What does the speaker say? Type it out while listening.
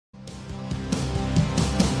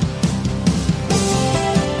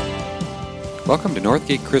Welcome to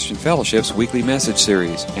Northgate Christian Fellowship's weekly message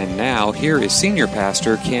series. And now, here is Senior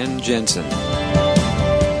Pastor Ken Jensen.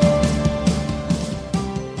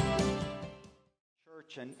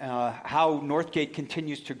 Church and how Northgate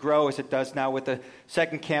continues to grow as it does now with the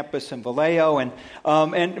second campus in Vallejo.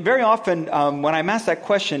 And very often when I'm asked that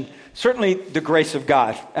question, certainly the grace of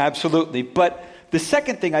God, absolutely. But the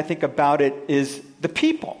second thing I think about it is the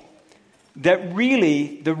people. That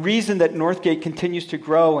really, the reason that Northgate continues to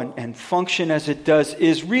grow and function as it does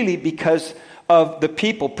is really because of the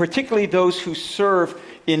people, particularly those who serve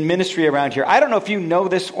in ministry around here. I don't know if you know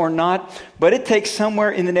this or not, but it takes somewhere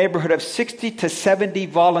in the neighborhood of 60 to 70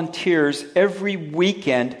 volunteers every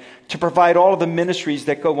weekend to provide all of the ministries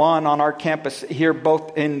that go on our campus here,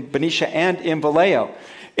 both in Benicia and in Vallejo.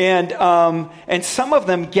 And some of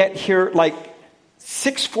them get here like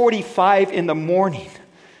 6:45 in the morning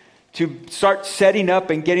to start setting up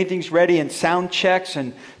and getting things ready and sound checks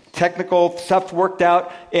and technical stuff worked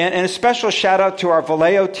out. And a special shout out to our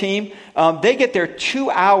Vallejo team. They get there 2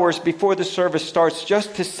 hours before the service starts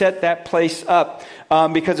just to set that place up.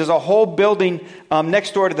 Because there's a whole building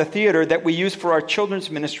next door to the theater that we use for our children's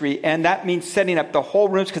ministry. And that means setting up the whole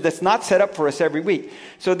rooms because it's not set up for us every week.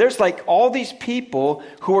 So there's like all these people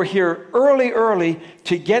who are here early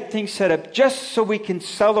to get things set up just so we can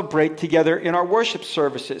celebrate together in our worship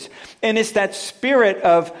services. And it's that spirit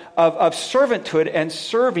of servanthood and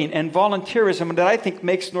serving and volunteerism that I think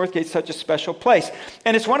makes Northgate such a special place.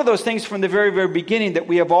 And it's one of those things from the very, very beginning that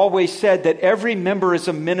we have always said that every member is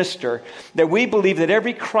a minister, that we believe that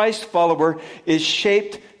every Christ follower is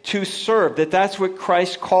shaped to serve, that's what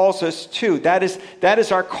Christ calls us to. That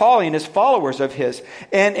is our calling as followers of His.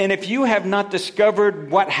 And if you have not discovered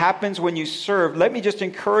what happens when you serve, let me just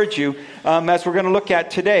encourage you, as we're going to look at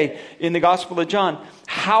today in the Gospel of John,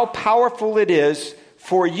 how powerful it is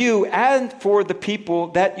for you and for the people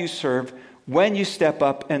that you serve when you step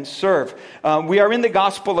up and serve. We are in the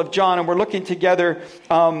Gospel of John, and we're looking together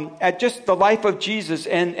at just the life of Jesus.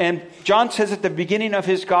 And John says at the beginning of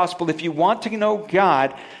his Gospel, if you want to know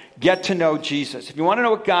God, get to know Jesus. If you want to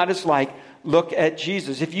know what God is like, look at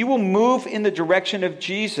Jesus. If you will move in the direction of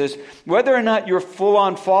Jesus, whether or not you're a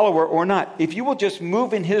full-on follower or not, if you will just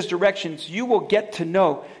move in His directions, you will get to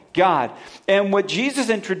know God. And what Jesus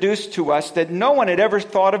introduced to us that no one had ever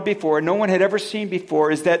thought of before, no one had ever seen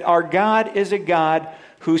before, is that our God is a God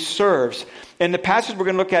who serves. And the passage we're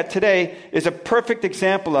going to look at today is a perfect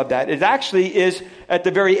example of that. It actually is at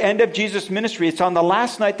the very end of Jesus' ministry. It's on the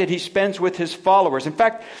last night that He spends with His followers. In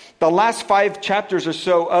fact, the last 5 chapters or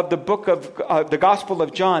so of the book of the Gospel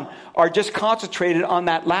of John are just concentrated on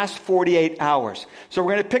that last 48 hours. So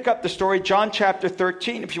we're going to pick up the story, John chapter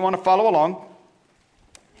 13, if you want to follow along.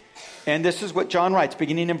 And this is what John writes,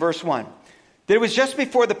 beginning in verse 1. That it was just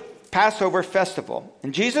before the Passover festival,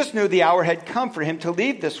 and Jesus knew the hour had come for Him to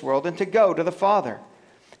leave this world and to go to the Father.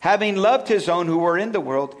 Having loved His own who were in the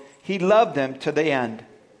world, He loved them to the end.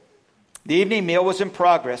 The evening meal was in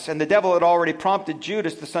progress, and the devil had already prompted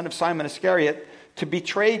Judas, the son of Simon Iscariot, to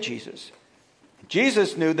betray Jesus.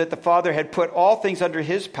 Jesus knew that the Father had put all things under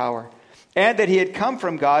His power, and that He had come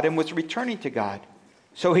from God and was returning to God.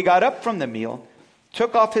 So He got up from the meal,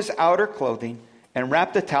 took off His outer clothing, and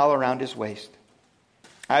wrapped a towel around His waist.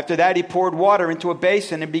 After that, He poured water into a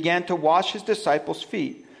basin and began to wash His disciples'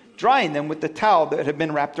 feet, drying them with the towel that had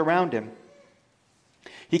been wrapped around Him.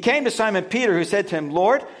 He came to Simon Peter, who said to Him,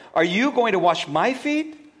 "Lord, are you going to wash my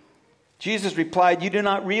feet?" Jesus replied, "You do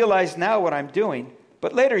not realize now what I'm doing,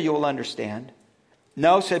 but later you will understand."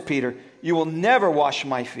 "No," said Peter, "you will never wash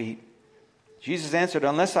my feet." Jesus answered,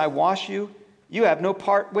 "Unless I wash you, you have no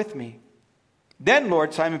part with me." "Then,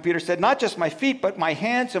 Lord," Simon Peter said, "not just my feet, but my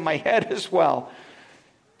hands and my head as well."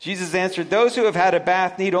 Jesus answered, "Those who have had a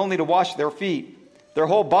bath need only to wash their feet. Their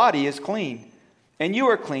whole body is clean. And you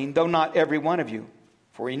are clean, though not every one of you."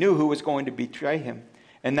 For He knew who was going to betray Him.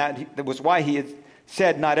 And that was why He had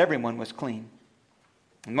said not everyone was clean.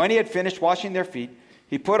 And when He had finished washing their feet,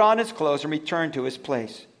 He put on His clothes and returned to His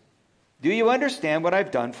place. "Do you understand what I've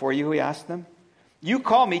done for you?" He asked them. "You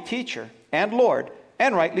call me teacher and Lord,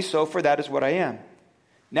 and rightly so, for that is what I am.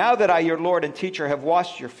 Now that I, your Lord and teacher, have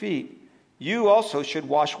washed your feet, you also should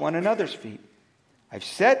wash one another's feet. I've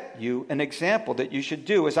set you an example that you should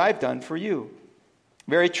do as I've done for you.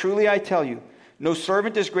 Very truly I tell you, no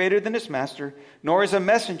servant is greater than his master, nor is a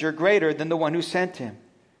messenger greater than the one who sent him.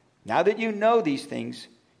 Now that you know these things,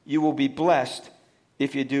 you will be blessed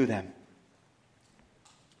if you do them."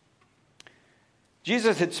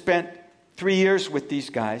 Jesus had spent 3 years with these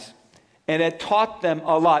guys and had taught them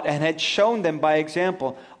a lot and had shown them by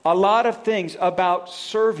example a lot of things about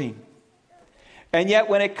serving. And yet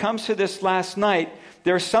when it comes to this last night,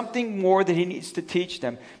 there's something more that he needs to teach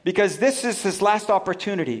them, because this is his last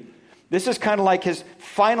opportunity. This is kind of like his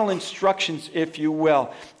final instructions, if you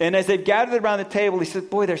will. And as they've gathered around the table, he says,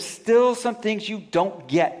 boy, there's still some things you don't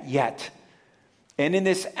get yet. And in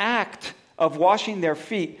this act of washing their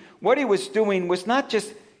feet, what he was doing was not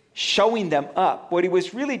just showing them up. What he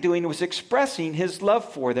was really doing was expressing his love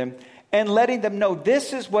for them and letting them know,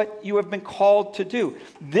 this is what you have been called to do.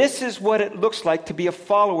 This is what it looks like to be a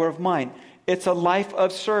follower of mine. It's a life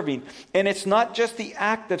of serving. And it's not just the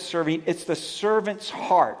act of serving, it's the servant's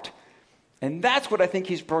heart. And that's what I think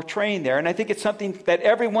he's portraying there. And I think it's something that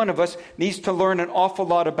every one of us needs to learn an awful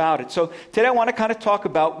lot about it. So today I want to kind of talk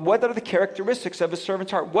about what are the characteristics of a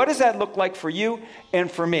servant's heart. What does that look like for you and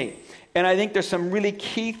for me? And I think there's some really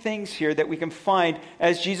key things here that we can find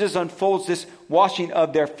as Jesus unfolds this washing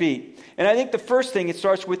of their feet. And I think the first thing, it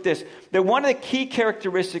starts with this, that one of the key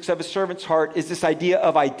characteristics of a servant's heart is this idea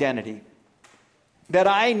of identity. That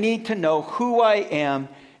I need to know who I am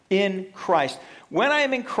in Christ. When I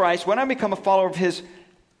am in Christ, when I become a follower of his,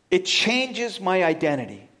 it changes my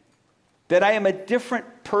identity. That I am a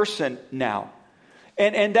different person now.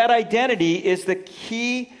 And that identity is the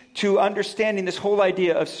key to understanding this whole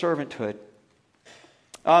idea of servanthood.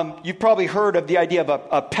 You've probably heard of the idea of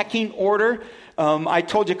a pecking order. I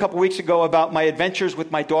told you a couple weeks ago about my adventures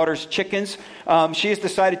with my daughter's chickens. She has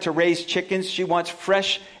decided to raise chickens. She wants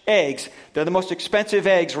fresh eggs. They're the most expensive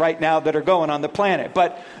eggs right now that are going on the planet.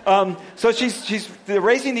 But so she's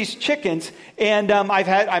raising these chickens, and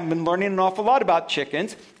I've been learning an awful lot about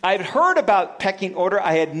chickens. I'd heard about pecking order.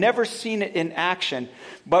 I had never seen it in action.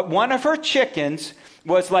 But one of her chickens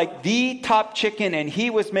was like the top chicken, and he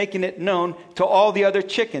was making it known to all the other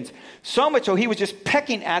chickens. So much so he was just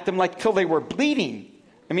pecking at them like till they were bleeding.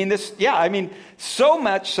 So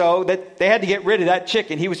much so that they had to get rid of that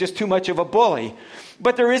chicken. He was just too much of a bully.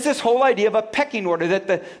 But there is this whole idea of a pecking order, that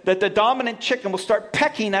the dominant chicken will start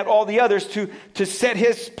pecking at all the others to set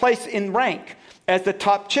his place in rank as the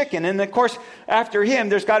top chicken. And of course, after him,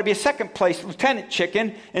 there's got to be a second place lieutenant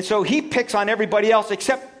chicken. And so he picks on everybody else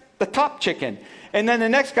except the top chicken. And then the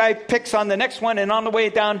next guy picks on the next one, and on the way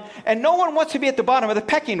down. And no one wants to be at the bottom of the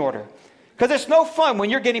pecking order. Because it's no fun when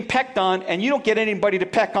you're getting pecked on and you don't get anybody to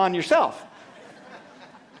peck on yourself.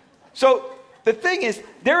 So the thing is,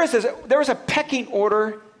 there is a pecking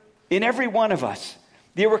order in every one of us.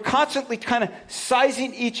 They were constantly kind of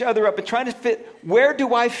sizing each other up and trying to fit, where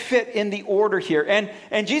do I fit in the order here?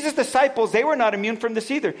 And Jesus' disciples, they were not immune from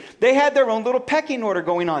this either. They had their own little pecking order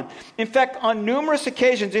going on. In fact, on numerous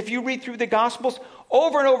occasions, if you read through the Gospels,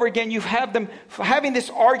 over and over again, you have them having this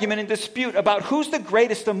argument and dispute about who's the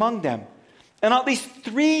greatest among them. And on at least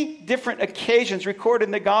 3 different occasions recorded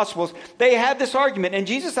in the Gospels, they have this argument. And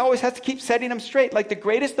Jesus always has to keep setting them straight. Like, the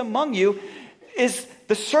greatest among you is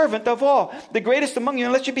the servant of all. The greatest among you,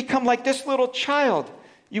 unless you become like this little child,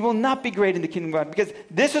 you will not be great in the kingdom of God. Because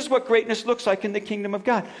this is what greatness looks like in the kingdom of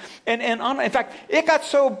God. In fact, it got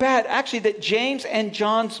so bad, actually, that James and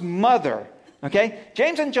John's mother,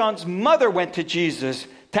 James and John's mother went to Jesus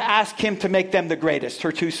to ask him to make them the greatest,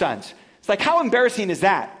 her 2 sons. It's like, how embarrassing is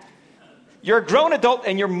that? You're a grown adult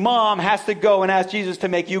and your mom has to go and ask Jesus to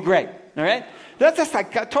make you great. All right? That's just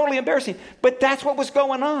like totally embarrassing. But that's what was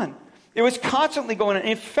going on. It was constantly going on.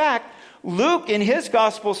 In fact, Luke in his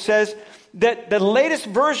gospel says that the latest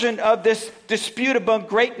version of this dispute about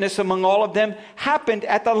greatness among all of them happened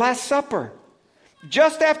at the Last Supper.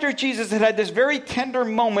 Just after Jesus had had this very tender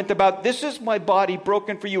moment about, this is my body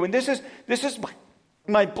broken for you, and this is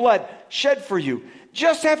my blood shed for you.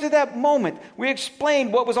 Just after that moment, we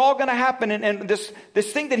explained what was all going to happen, and this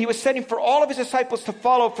thing that he was setting for all of his disciples to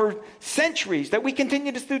follow for centuries, that we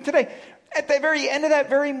continue to do today. At the very end of that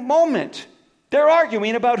very moment, they're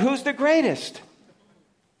arguing about who's the greatest.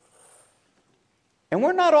 And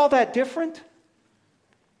we're not all that different.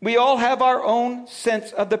 We all have our own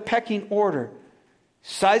sense of the pecking order,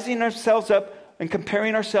 sizing ourselves up and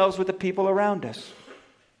comparing ourselves with the people around us.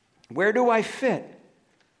 Where do I fit?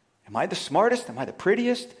 Am I the smartest? Am I the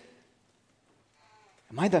prettiest?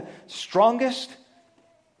 Am I the strongest?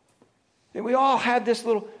 And we all have this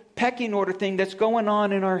little pecking order thing that's going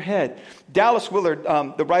on in our head. Dallas Willard,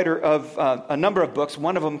 the writer of a number of books,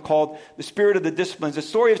 one of them called The Spirit of the Disciplines, a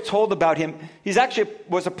story is told about him. He's actually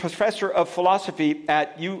was a professor of philosophy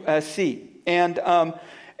at USC. And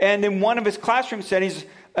in one of his classroom settings,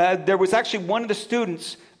 there was actually one of the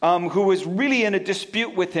students who was really in a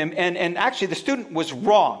dispute with him, and actually the student was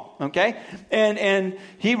wrong, okay? And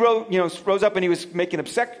he rose up and he was making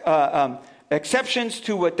exceptions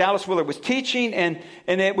to what Dallas Willard was teaching, and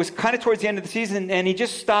it was kind of towards the end of the season, and he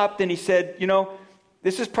just stopped and he said,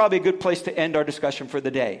 this is probably a good place to end our discussion for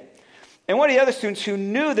the day. And one of the other students who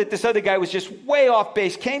knew that this other guy was just way off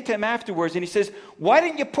base came to him afterwards and he says, why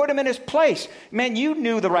didn't you put him in his place? Man, you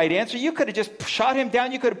knew the right answer. You could have just shot him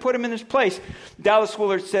down. You could have put him in his place. Dallas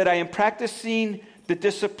Willard said, I am practicing the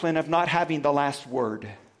discipline of not having the last word.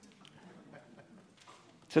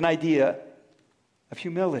 It's an idea of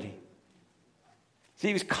humility. See,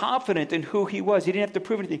 he was confident in who he was. He didn't have to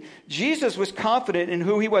prove anything. Jesus was confident in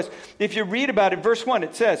who he was. If you read about it, verse 1,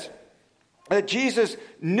 it says that Jesus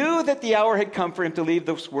knew that the hour had come for him to leave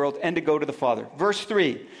this world and to go to the Father. Verse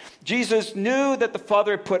 3, Jesus knew that the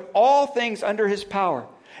Father had put all things under his power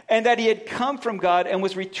and that he had come from God and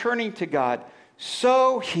was returning to God.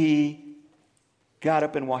 So he got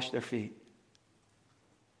up and washed their feet.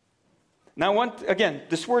 Now, again,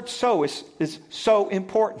 this word so is so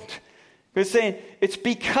important. It's saying it's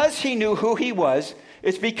because he knew who he was.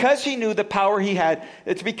 It's because he knew the power he had.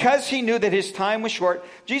 It's because he knew that his time was short.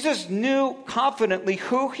 Jesus knew confidently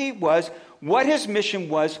who he was, what his mission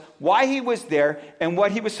was, why he was there, and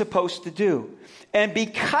what he was supposed to do. And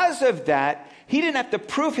because of that, he didn't have to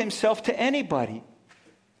prove himself to anybody.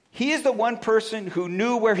 He is the one person who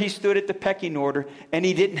knew where he stood at the pecking order, and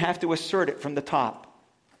he didn't have to assert it from the top.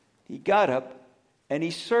 He got up and he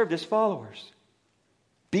served his followers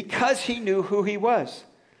because he knew who he was.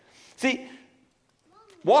 See,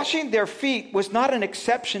 washing their feet was not an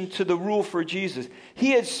exception to the rule for Jesus.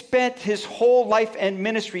 He had spent his whole life and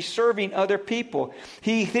ministry serving other people.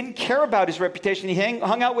 He didn't care about his reputation. He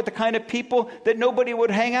hung out with the kind of people that nobody would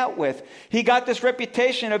hang out with. He got this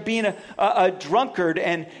reputation of being a drunkard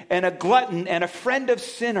and a glutton and a friend of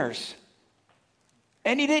sinners.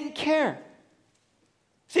 And he didn't care.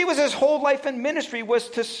 See, it was his whole life and ministry was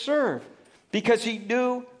to serve because he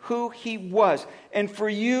knew who he was. And for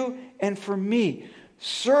you and for me,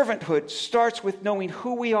 servanthood starts with knowing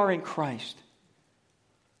who we are in Christ.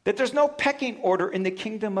 That there's no pecking order in the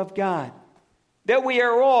kingdom of God. That we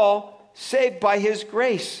are all saved by his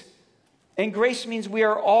grace. And grace means we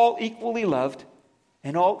are all equally loved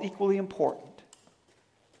and all equally important.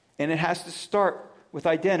 And it has to start with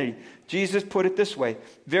identity. Jesus put it this way,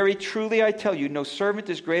 very truly I tell you, no servant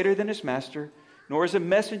is greater than his master, nor is a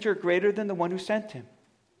messenger greater than the one who sent him.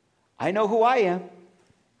 I know who I am.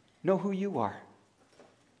 Know who you are.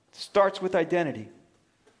 It starts with identity.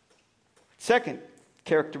 Second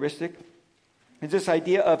characteristic is this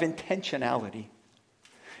idea of intentionality.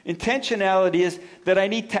 Intentionality is that I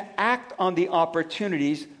need to act on the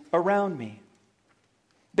opportunities around me.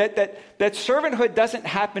 That servanthood doesn't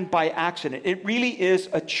happen by accident. It really is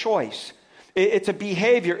a choice. It's a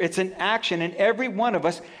behavior. It's an action. And every one of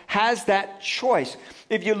us has that choice.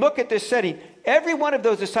 If you look at this setting, every one of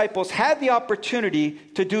those disciples had the opportunity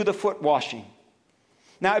to do the foot washing.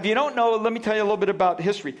 Now, if you don't know, let me tell you a little bit about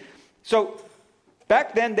history. So,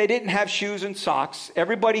 back then, they didn't have shoes and socks.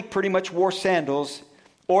 Everybody pretty much wore sandals,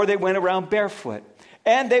 or they went around barefoot.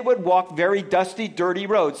 And they would walk very dusty, dirty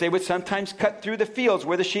roads. They would sometimes cut through the fields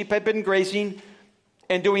where the sheep had been grazing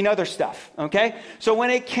and doing other stuff, okay? So when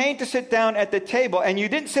it came to sit down at the table, and you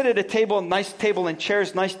didn't sit at a table, nice table and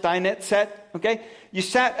chairs, nice dinette set, okay? You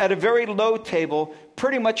sat at a very low table,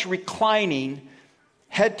 pretty much reclining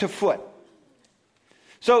head to foot.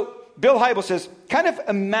 So Bill Hybels says, kind of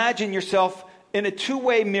imagine yourself in a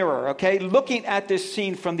two-way mirror, okay, looking at this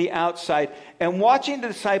scene from the outside and watching the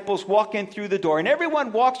disciples walk in through the door. And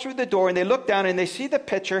everyone walks through the door and they look down and they see the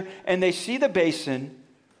pitcher and they see the basin,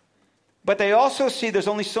 but they also see there's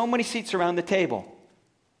only so many seats around the table.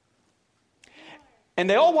 And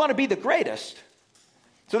they all want to be the greatest.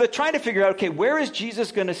 So they're trying to figure out, okay, where is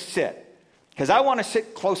Jesus going to sit? Because I want to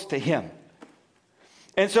sit close to him.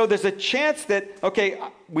 And so there's a chance that, okay,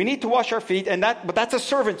 we need to wash our feet, but that's a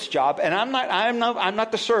servant's job, and I'm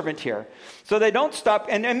not the servant here. So they don't stop,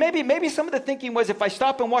 and maybe some of the thinking was, if I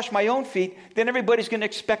stop and wash my own feet, then everybody's going to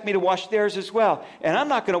expect me to wash theirs as well, and I'm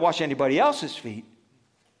not going to wash anybody else's feet.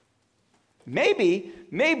 Maybe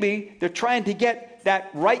they're trying to get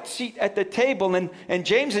that right seat at the table, and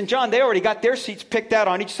James and John, they already got their seats picked out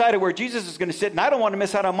on each side of where Jesus is going to sit, and I don't want to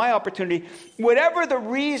miss out on my opportunity. Whatever the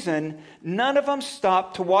reason, none of them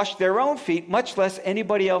stopped to wash their own feet, much less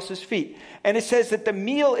anybody else's feet. And it says that the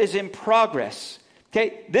meal is in progress.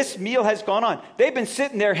 Okay, this meal has gone on. They've been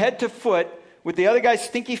sitting there head to foot with the other guy's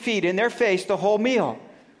stinky feet in their face the whole meal.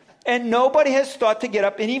 And nobody has thought to get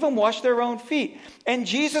up and even wash their own feet. And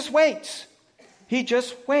Jesus waits. He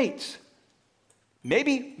just waits.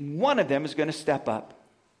 Maybe one of them is going to step up.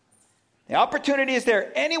 The opportunity is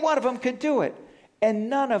there. Any one of them could do it. And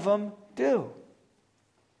none of them do.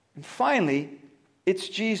 And finally, it's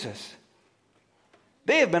Jesus.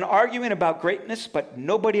 They have been arguing about greatness, but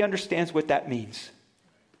nobody understands what that means.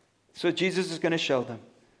 So Jesus is going to show them.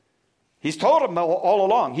 He's told them all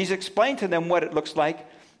along. He's explained to them what it looks like.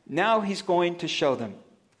 Now he's going to show them.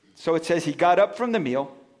 So it says he got up from the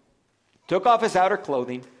meal, took off his outer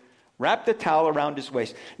clothing, wrapped a towel around his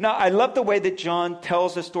waist. Now, I love the way that John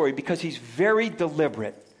tells the story because he's very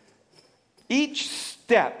deliberate. Each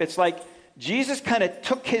step, it's like Jesus kind of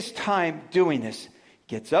took his time doing this.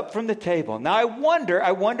 Gets up from the table. Now, I wonder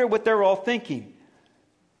what they're all thinking.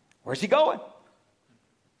 Where's he going?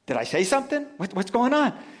 Did I say something? What's going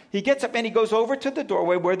on? He gets up and he goes over to the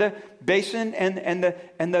doorway where the basin and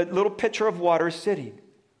the little pitcher of water is sitting.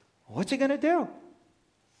 What's he going to do?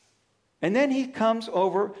 And then he comes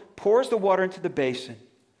over, pours the water into the basin.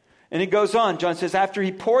 And it goes on. John says, after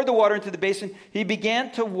he poured the water into the basin, he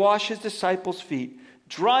began to wash his disciples' feet,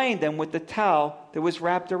 drying them with the towel that was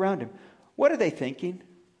wrapped around him. What are they thinking?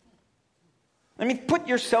 I mean, put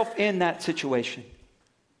yourself in that situation.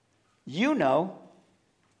 You know,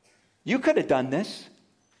 you could have done this.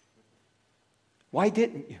 Why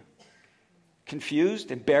didn't you?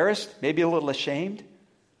 Confused, embarrassed, maybe a little ashamed?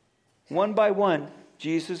 One by one,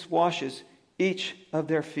 Jesus washes each of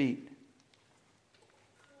their feet.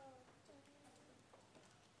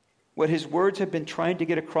 What his words have been trying to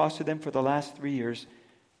get across to them for the last 3 years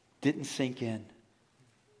didn't sink in.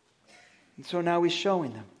 And so now he's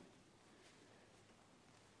showing them.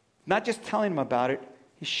 Not just telling them about it,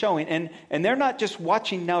 he's showing. And they're not just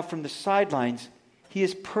watching now from the sidelines. He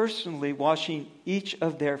is personally washing each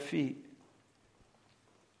of their feet.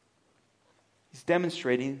 He's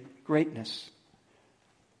demonstrating greatness.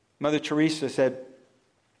 Mother Teresa said,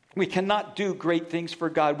 we cannot do great things for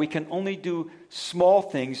God. We can only do small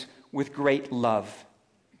things with great love.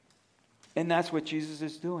 And that's what Jesus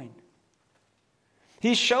is doing.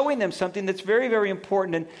 He's showing them something that's very, very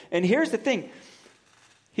important. And here's the thing.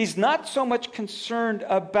 He's not so much concerned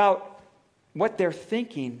about what they're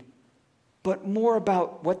thinking, but more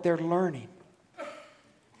about what they're learning.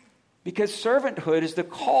 Because servanthood is the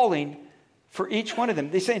calling for each one of them.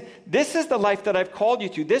 They're saying, this is the life that I've called you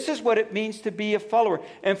to. This is what it means to be a follower.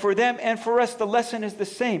 And for them and for us, the lesson is the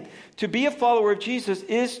same. To be a follower of Jesus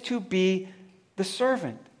is to be the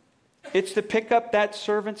servant. It's to pick up that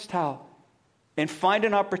servant's towel and find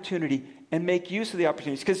an opportunity and make use of the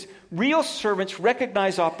opportunities. Because real servants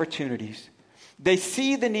recognize opportunities. They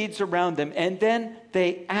see the needs around them and then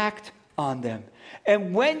they act on them.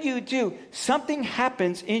 And when you do, something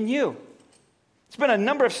happens in you. There's been a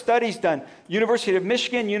number of studies done. University of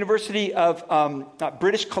Michigan, University of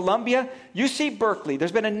British Columbia, UC Berkeley.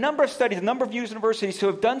 There's been a number of studies, a number of universities who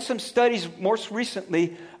have done some studies most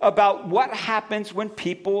recently about what happens when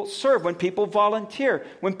people serve, when people volunteer,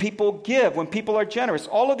 when people give, when people are generous,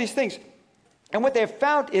 all of these things. And what they have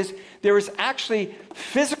found is there is actually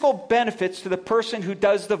physical benefits to the person who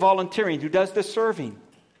does the volunteering, who does the serving.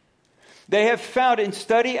 They have found in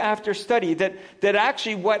study after study that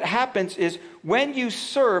actually what happens is when you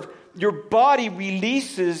serve, your body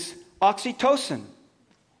releases oxytocin,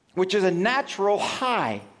 which is a natural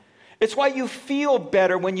high. It's why you feel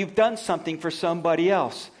better when you've done something for somebody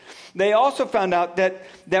else. They also found out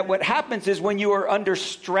that what happens is when you are under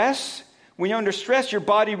stress, your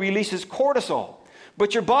body releases cortisol.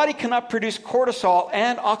 But your body cannot produce cortisol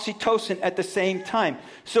and oxytocin at the same time.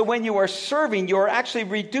 So when you are serving, you are actually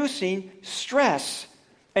reducing stress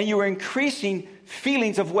and you are increasing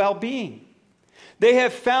feelings of well-being. They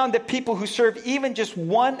have found that people who serve even just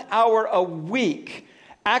 1 hour a week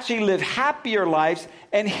actually live happier lives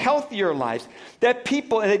and healthier lives. That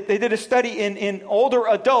people, they did a study in older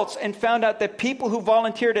adults and found out that people who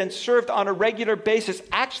volunteered and served on a regular basis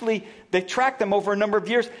actually, they tracked them over a number of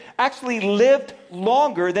years, actually lived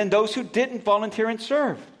longer than those who didn't volunteer and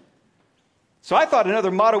serve. So I thought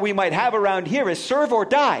another motto we might have around here is serve or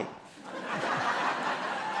die.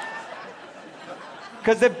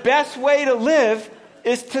 Because the best way to live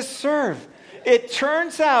is to serve. It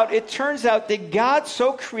turns out that God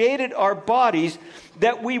so created our bodies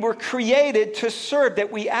that we were created to serve,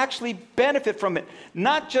 that we actually benefit from it.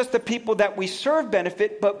 Not just the people that we serve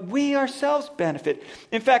benefit, but we ourselves benefit.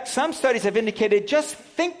 In fact, some studies have indicated just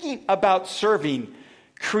thinking about serving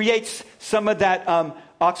creates some of that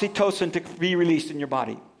oxytocin to be released in your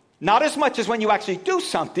body. Not as much as when you actually do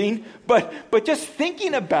something, but just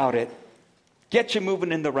thinking about it gets you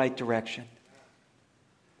moving in the right direction.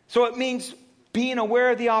 So it means being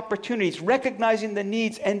aware of the opportunities, recognizing the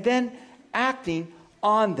needs, and then acting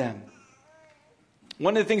on them.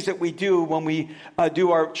 One of the things that we do when we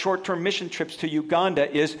do our short-term mission trips to Uganda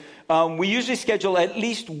is we usually schedule at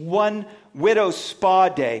least one Widows Spa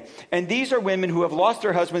Day. And these are women who have lost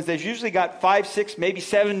their husbands. They've usually got 5, 6, maybe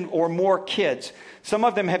 7 or more kids. Some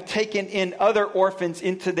of them have taken in other orphans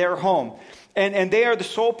into their home. And they are the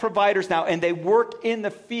sole providers now, and they work in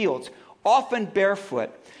the fields, often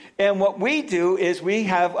barefoot. And what we do is we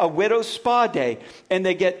have a widow's spa day, and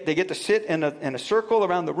they get to sit in a circle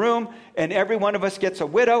around the room, and every one of us gets a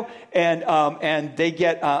widow, and they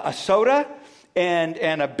get a soda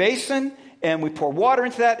and a basin, and we pour water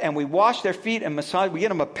into that, and we wash their feet and massage. We get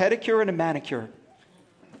them a pedicure and a manicure.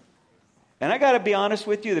 And I got to be honest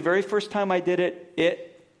with you, the very first time I did it,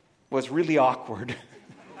 it was really awkward.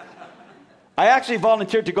 I actually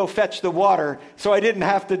volunteered to go fetch the water so I didn't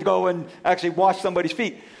have to go and actually wash somebody's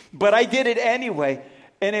feet. But I did it anyway,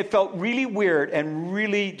 and it felt really weird and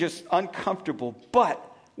really just uncomfortable. But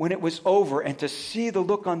when it was over, and to see the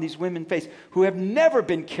look on these women's face who have never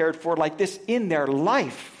been cared for like this in their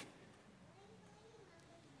life,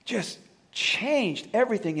 just changed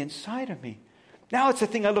everything inside of me. Now it's the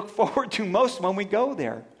thing I look forward to most when we go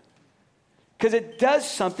there. Because it does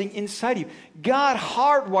something inside you. God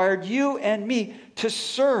hardwired you and me to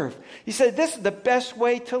serve. He said, this is the best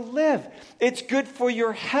way to live. It's good for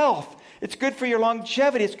your health. It's good for your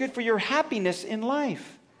longevity. It's good for your happiness in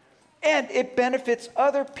life. And it benefits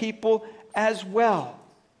other people as well.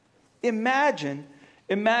 Imagine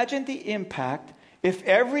the impact if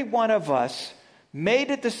every one of us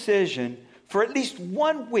made a decision for at least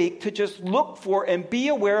 1 week to just look for and be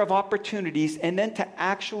aware of opportunities and then to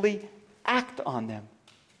actually act on them.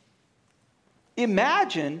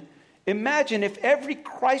 Imagine if every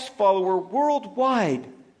Christ follower worldwide,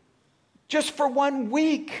 just for 1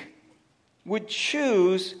 week, would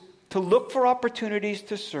choose to look for opportunities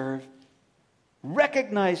to serve,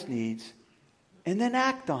 recognize needs, and then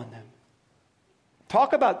act on them.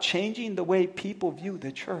 Talk about changing the way people view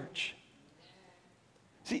the church.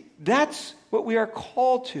 See, that's what we are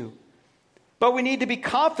called to. But we need to be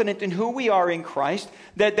confident in who we are in Christ,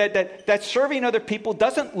 that serving other people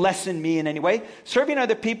doesn't lessen me in any way. Serving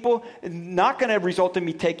other people is not going to result in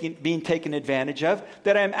me being taken advantage of,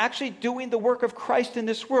 that I'm actually doing the work of Christ in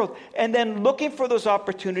this world, and then looking for those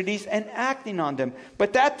opportunities and acting on them.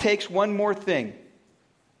 But that takes one more thing,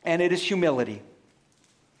 and it is humility.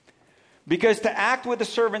 Because to act with a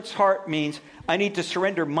servant's heart means I need to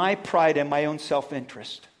surrender my pride and my own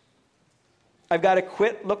self-interest. I've got to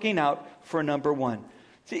quit looking out for number one.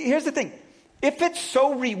 See, here's the thing. If it's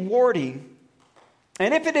so rewarding,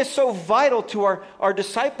 and if it is so vital to our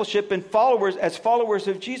discipleship and followers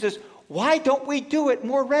of Jesus, why don't we do it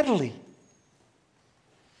more readily?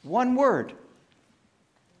 One word.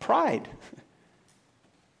 Pride.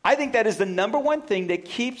 I think that is the number one thing that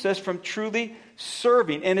keeps us from truly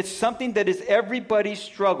serving. And it's something that is everybody's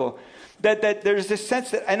struggle. That there's this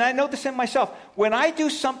sense that, and I know this in myself, when I do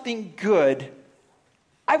something good,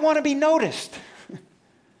 I want to be noticed.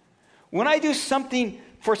 When I do something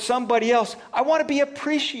for somebody else, I want to be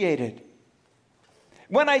appreciated.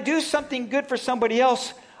 When I do something good for somebody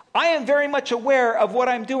else, I am very much aware of what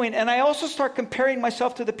I'm doing. And I also start comparing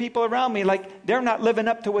myself to the people around me like they're not living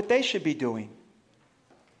up to what they should be doing.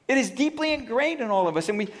 It is deeply ingrained in all of us.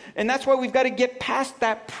 And that's why we've got to get past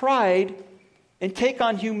that pride and take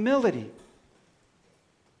on humility.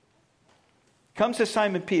 Comes to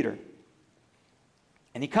Simon Peter.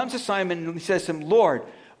 And he comes to Simon and he says to him, Lord,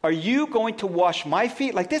 are you going to wash my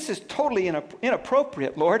feet? Like, this is totally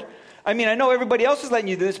inappropriate, Lord. I mean, I know everybody else is letting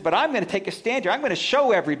you do this, but I'm going to take a stand here. I'm going to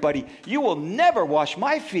show everybody, you will never wash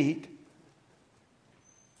my feet.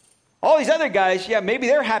 All these other guys, yeah, maybe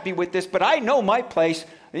they're happy with this, but I know my place.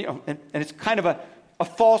 You know, and it's kind of a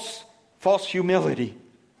false humility.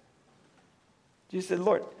 Jesus said,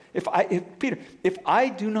 Lord, if I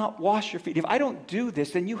do not wash your feet, if I don't do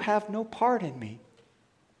this, then you have no part in me.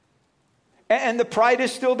 And the pride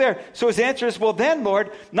is still there. So his answer is, well then,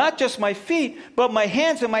 Lord, not just my feet, but my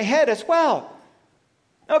hands and my head as well.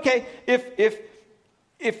 Okay, if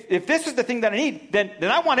this is the thing that I need, then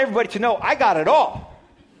I want everybody to know I got it all.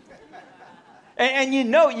 And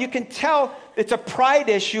you can tell it's a pride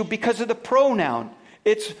issue because of the pronoun.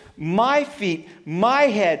 It's my feet, my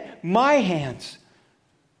head, my hands.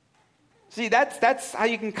 See, that's how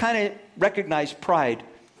you can kind of recognize pride.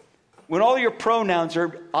 When all your pronouns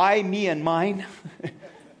are I, me, and mine,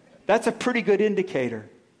 that's a pretty good indicator.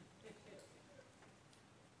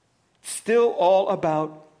 Still all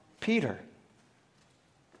about Peter.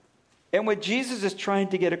 And what Jesus is trying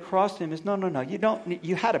to get across to him is, no,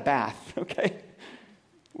 you had a bath, okay?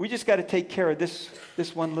 We just got to take care of this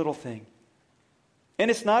one little thing.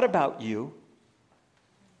 And it's not about you.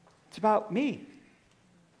 It's about me.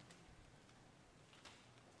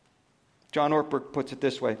 John Ortberg puts it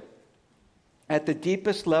this way. At the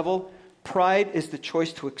deepest level, pride is the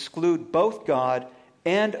choice to exclude both God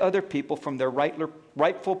and other people from their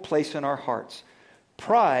rightful place in our hearts.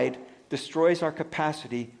 Pride destroys our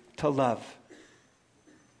capacity to love.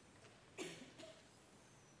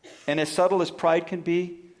 And as subtle as pride can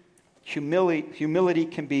be, humility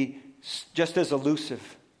can be just as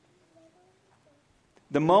elusive.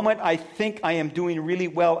 The moment I think I am doing really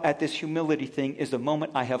well at this humility thing is the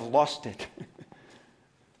moment I have lost it.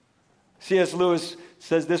 C.S. Lewis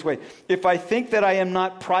says this way, if I think that I am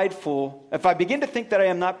not prideful, if I begin to think that I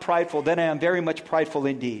am not prideful, then I am very much prideful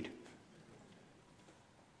indeed.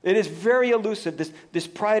 It is very elusive, this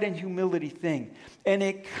pride and humility thing. And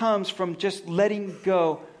it comes from just letting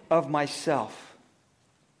go of myself.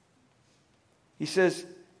 He says,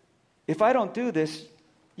 if I don't do this,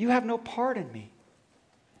 you have no part in me.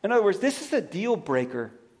 In other words, this is a deal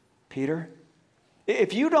breaker, Peter.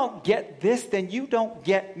 If you don't get this, then you don't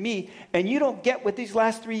get me. And you don't get what these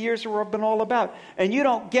last 3 years have been all about. And you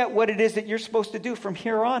don't get what it is that you're supposed to do from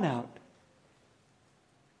here on out.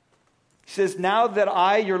 He says, now that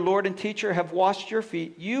I, your Lord and teacher, have washed your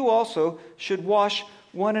feet, you also should wash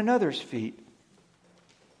one another's feet.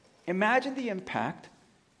 Imagine the impact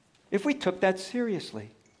if we took that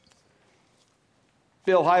seriously.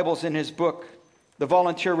 Bill Hybels, in his book, The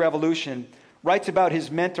Volunteer Revolution, writes about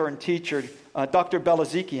his mentor and teacher, Dr.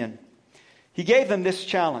 Belazikian. He gave them this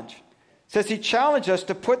challenge. It says he challenged us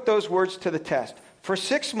to put those words to the test. For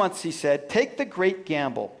 6 months, he said, take the great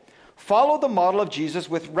gamble. Follow the model of Jesus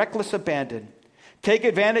with reckless abandon. Take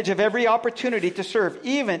advantage of every opportunity to serve,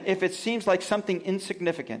 even if it seems like something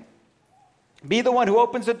insignificant. Be the one who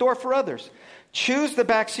opens the door for others. Choose the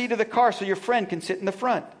back seat of the car so your friend can sit in the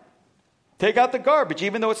front. Take out the garbage,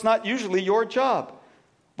 even though it's not usually your job.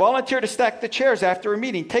 Volunteer to stack the chairs after a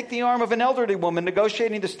meeting. Take the arm of an elderly woman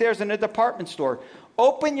negotiating the stairs in a department store.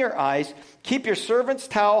 Open your eyes. Keep your servant's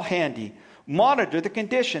towel handy. Monitor the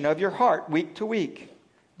condition of your heart week to week.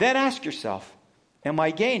 Then ask yourself, am I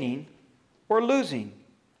gaining or losing?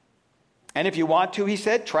 And if you want to, he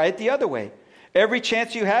said, try it the other way. Every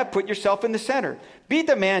chance you have, put yourself in the center. Be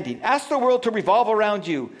demanding. Ask the world to revolve around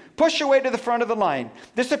you. Push your way to the front of the line.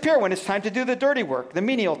 Disappear when it's time to do the dirty work, the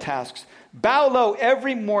menial tasks. Bow low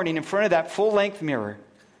every morning in front of that full-length mirror.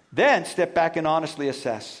 Then step back and honestly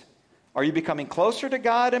assess. Are you becoming closer to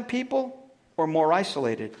God and people or more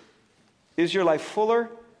isolated? Is your life fuller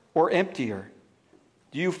or emptier?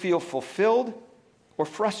 Do you feel fulfilled or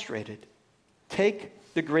frustrated? Take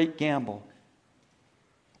the great gamble.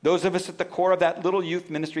 Those of us at the core of that little youth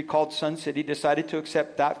ministry called Sun City decided to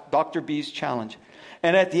accept Dr. B's challenge.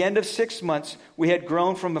 And at the end of 6 months, we had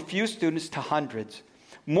grown from a few students to hundreds.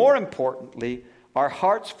 More importantly, our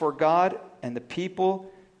hearts for God and the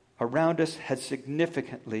people around us had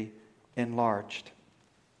significantly enlarged.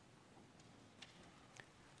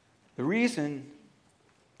 The reason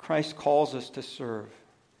Christ calls us to serve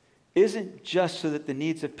isn't just so that the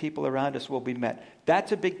needs of people around us will be met.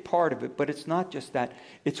 That's a big part of it, but it's not just that.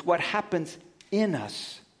 It's what happens in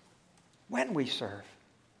us when we serve.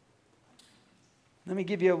 Let me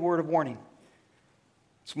give you a word of warning.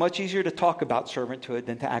 It's much easier to talk about servanthood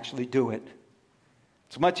than to actually do it.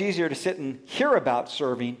 It's much easier to sit and hear about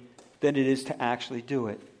serving than it is to actually do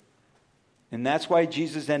it. And that's why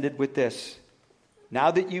Jesus ended with this.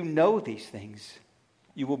 Now that you know these things,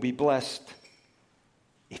 you will be blessed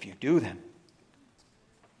if you do them.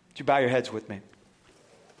 Would you bow your heads with me?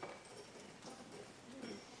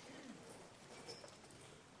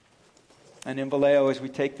 And in Vallejo, as we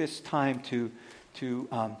take this time to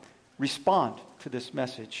respond to this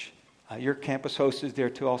message, your campus host is there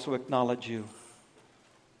to also acknowledge you.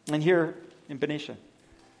 And here in Benicia,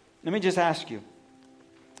 let me just ask you,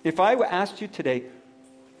 if I asked you today,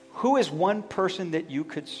 who is one person that you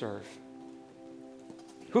could serve?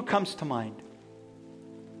 Who comes to mind?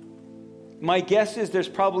 My guess is there's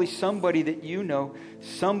probably somebody that you know,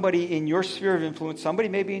 somebody in your sphere of influence, somebody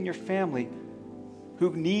maybe in your family who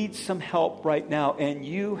needs some help right now, and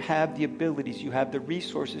you have the abilities, you have the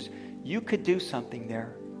resources, you could do something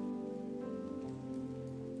there.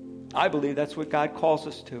 I believe that's what God calls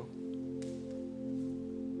us to.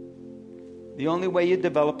 The only way you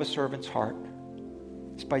develop a servant's heart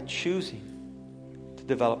is by choosing to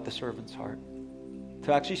develop the servant's heart.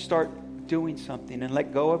 To actually start doing something and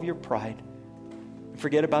let go of your pride. And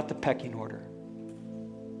forget about the pecking order.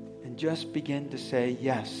 And just begin to say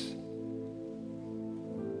yes.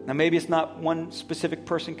 Now maybe it's not one specific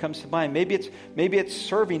person comes to mind. Maybe it's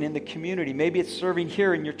serving in the community. Maybe it's serving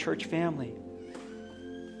here in your church family.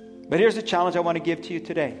 But here's the challenge I want to give to you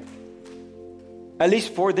today. At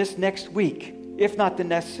least for this next week, if not the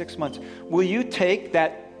next 6 months. Will you take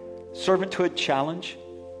that servanthood challenge,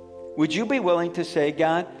 would you be willing to say,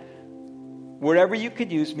 God, wherever you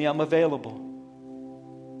could use me, I'm available.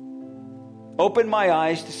 Open my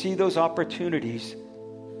eyes to see those opportunities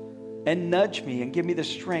and nudge me and give me the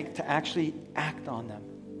strength to actually act on them.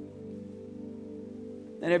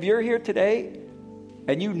 And if you're here today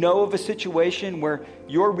and you know of a situation where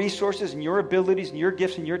your resources and your abilities and your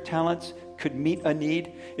gifts and your talents could meet a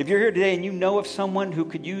need, if you're here today and you know of someone who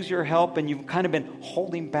could use your help and you've kind of been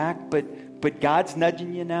holding back, but God's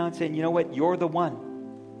nudging you now and saying, you know what, you're the one.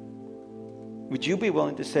 Would you be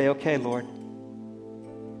willing to say, okay, Lord,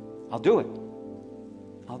 I'll do it.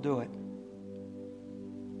 I'll do it.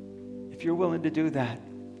 If you're willing to do that,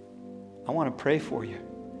 I want to pray for you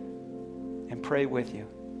and pray with you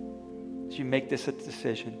as you make this a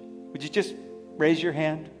decision. Would you just raise your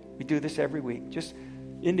hand? We do this every week. Just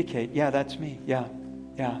indicate, yeah, that's me. Yeah.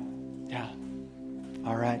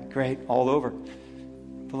 All right, great. All over.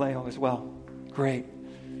 Vallejo as well. Great.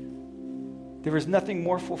 There is nothing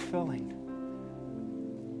more fulfilling.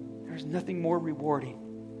 There's nothing more rewarding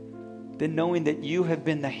than knowing that you have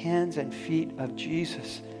been the hands and feet of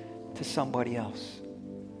Jesus to somebody else.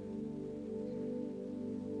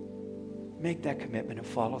 Make that commitment and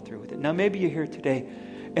follow through with it. Now, maybe you're here today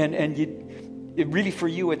and really for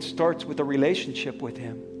you, it starts with a relationship with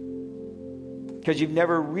Him. Because you've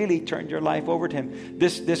never really turned your life over to Him.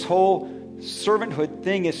 This whole servanthood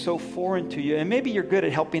thing is so foreign to you. And maybe you're good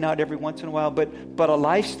at helping out every once in a while, but a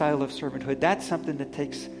lifestyle of servanthood, that's something that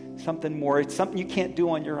takes something more. It's something you can't do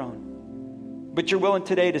on your own. But you're willing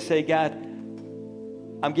today to say, God,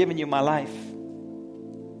 I'm giving you my life.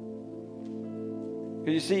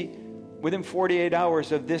 Because you see, within 48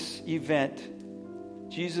 hours of this event,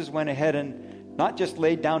 Jesus went ahead and not just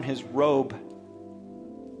laid down His robe,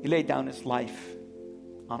 He laid down His life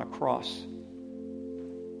on a cross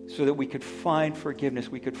so that we could find forgiveness,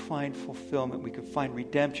 we could find fulfillment, we could find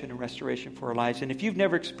redemption and restoration for our lives. And if you've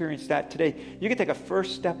never experienced that today, you can take a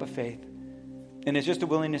first step of faith. And it's just a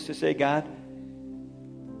willingness to say, God,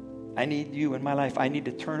 I need you in my life. I need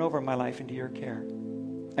to turn over my life into your care.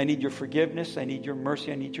 I need your forgiveness. I need your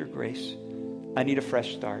mercy. I need your grace. I need a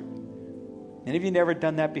fresh start. And if you've never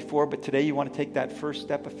done that before, but today you want to take that first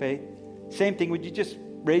step of faith, same thing. Would you just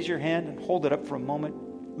raise your hand and hold it up for a moment?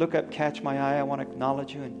 Look up, catch my eye. I want to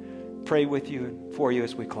acknowledge you and pray with you and for you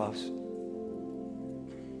as we close.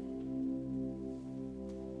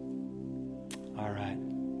 All right.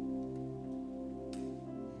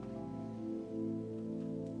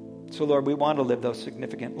 So, Lord, we want to live those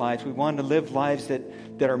significant lives. We want to live lives that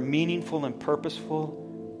are meaningful and purposeful.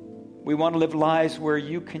 We want to live lives where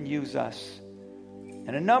you can use us.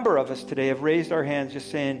 And a number of us today have raised our hands just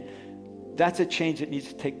saying, that's a change that needs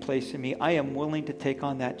to take place in me. I am willing to take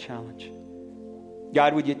on that challenge.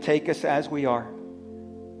 God, would you take us as we are?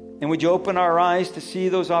 And would you open our eyes to see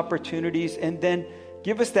those opportunities and then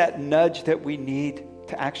give us that nudge that we need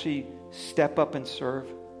to actually step up and serve?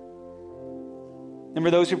 And for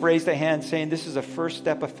those who've raised a hand saying, this is a first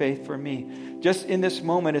step of faith for me, just in this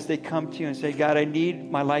moment as they come to you and say, God, I need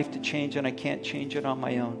my life to change and I can't change it on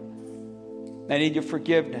my own. I need your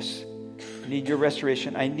forgiveness. I need your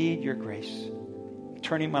restoration. I need your grace. I'm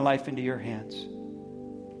turning my life into your hands.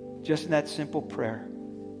 Just in that simple prayer,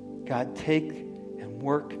 God, take and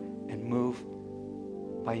work and move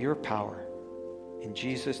by your power. In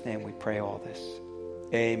Jesus' name we pray all this.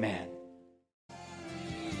 Amen.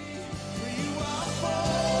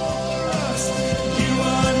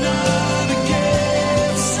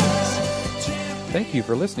 Thank you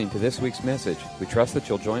for listening to this week's message. We trust that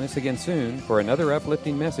you'll join us again soon for another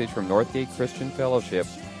uplifting message from Northgate Christian Fellowship,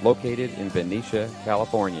 located in Benicia,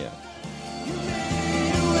 California.